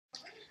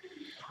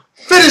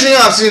Finishing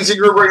off CNC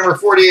Group break number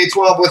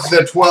 4812 with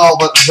the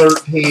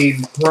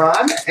 12-13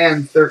 Prime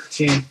and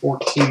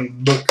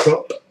 13-14 Book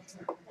Cup.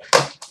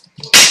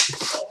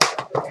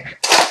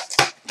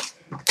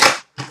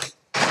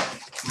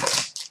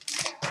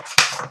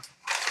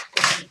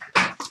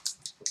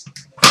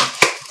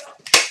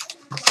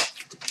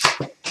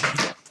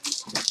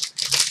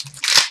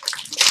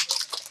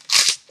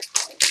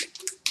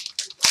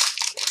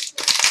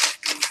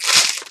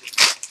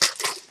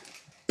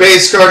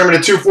 Base card number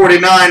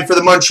 249 for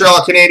the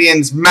Montreal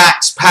Canadiens,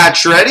 Max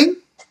Pacioretty.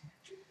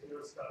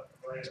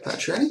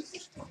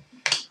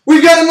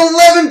 We've got an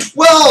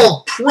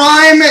 11-12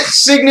 Prime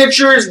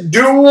Signatures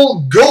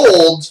Dual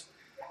Gold,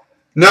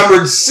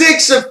 numbered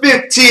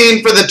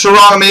 6/15 for the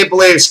Toronto Maple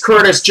Leafs,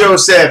 Curtis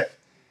Joseph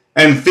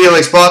and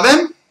Felix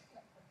Potvin.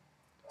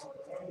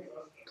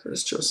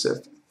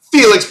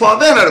 Felix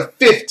Potvin out of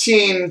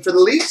 15 for the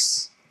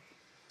Leafs.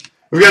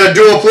 We've got a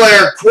dual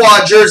player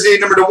quad jersey,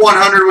 number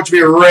 100, which will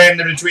be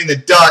random between the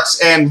Ducks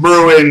and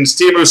Bruins,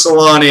 Teemu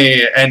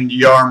Selanne and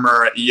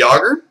Jaromir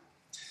Jagr.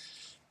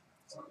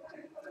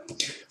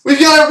 We've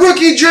got a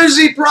rookie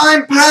jersey,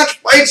 prime patch,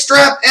 white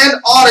strap,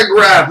 and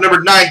autograph,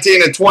 number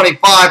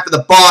 19/25 for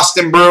the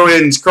Boston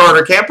Bruins,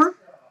 Carter Camper.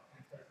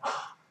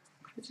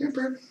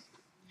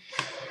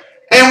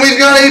 And we've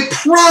got a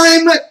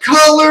Prime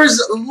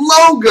Colors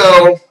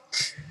logo,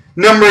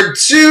 number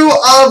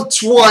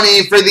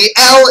 2/20 for the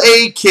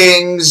LA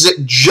Kings,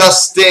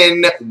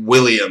 Justin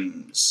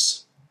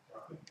Williams.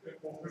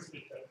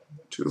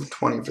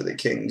 2/20 for the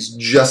Kings,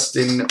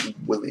 Justin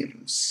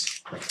Williams.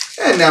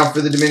 And now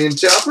for the Dominion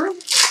Topper,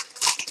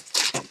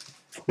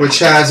 which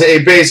has a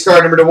base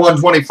card number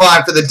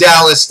 125 for the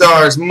Dallas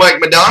Stars,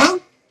 Mike Modano.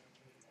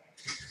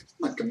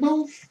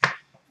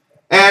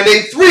 And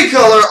a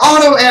 3-color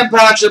auto and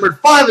patch number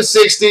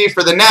 5/60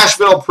 for the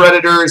Nashville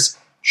Predators,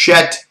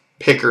 Chet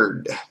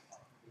Pickard.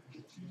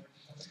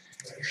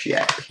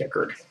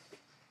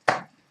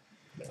 All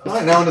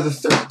right, now into the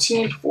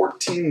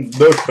 13-14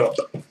 Book Cup.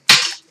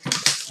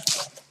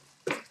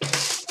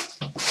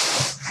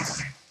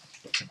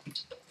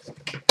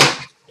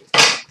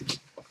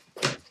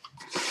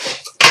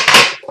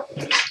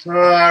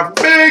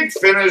 Big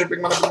finish,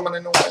 big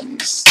money, no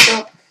wins.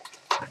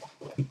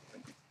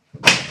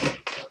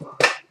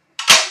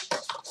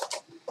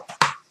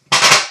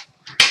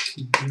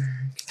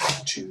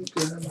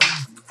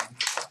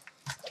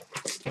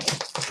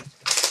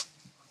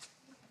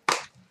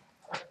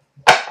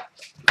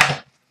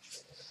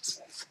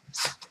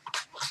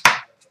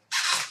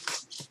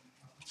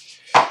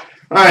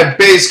 All right,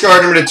 base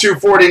card number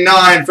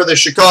 249 for the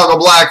Chicago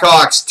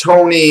Blackhawks,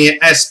 Tony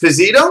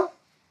Esposito.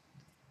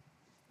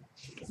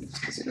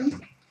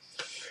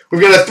 We've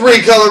got a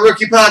 3-color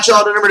rookie patch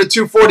auto number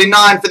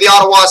 249 for the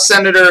Ottawa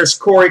Senators,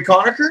 Corey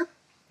Conacher.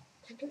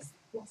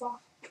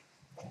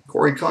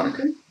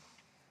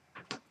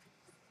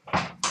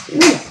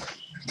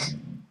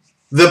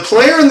 The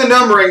player and the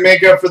numbering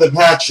make up for the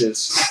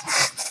patches.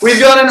 We've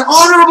got an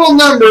honorable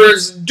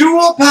numbers,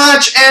 dual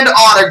patch and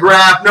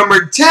autograph,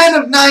 number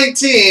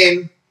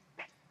 10/19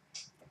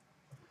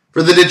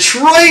 for the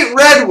Detroit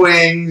Red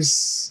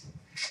Wings,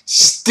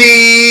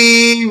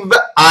 Steve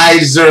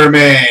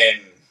Yzerman.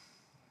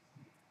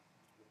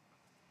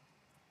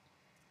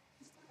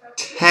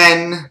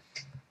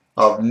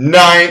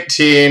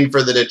 10/19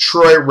 for the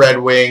Detroit Red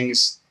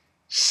Wings,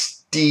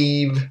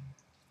 Steve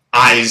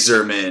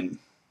Yzerman.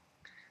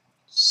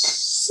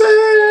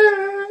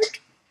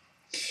 Sick.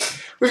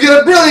 We've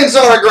got a Brilliance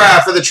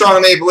autograph for the Toronto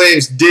Maple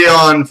Leafs,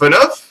 Dion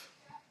Phaneuf.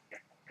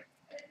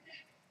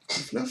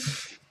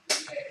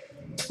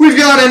 We've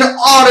got an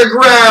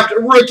autographed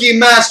rookie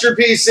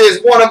masterpieces,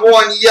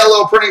 1/1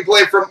 yellow printing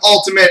plate from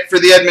Ultimate for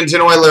the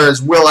Edmonton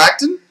Oilers, Will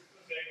Acton.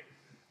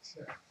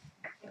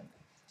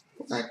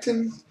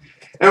 And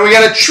we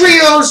got a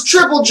Trios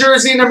triple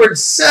jersey, numbered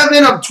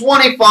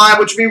 7/25,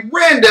 which will be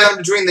random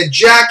between the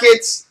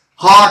Jackets,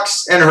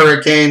 Hawks, and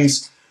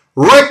Hurricanes,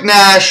 Rick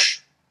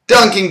Nash,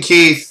 Duncan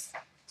Keith,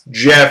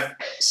 Jeff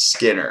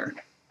Skinner.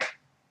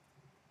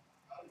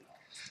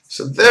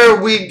 So there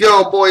we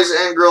go, boys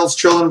and girls,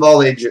 children of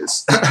all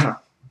ages.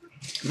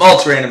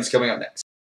 Multi-randoms coming up next.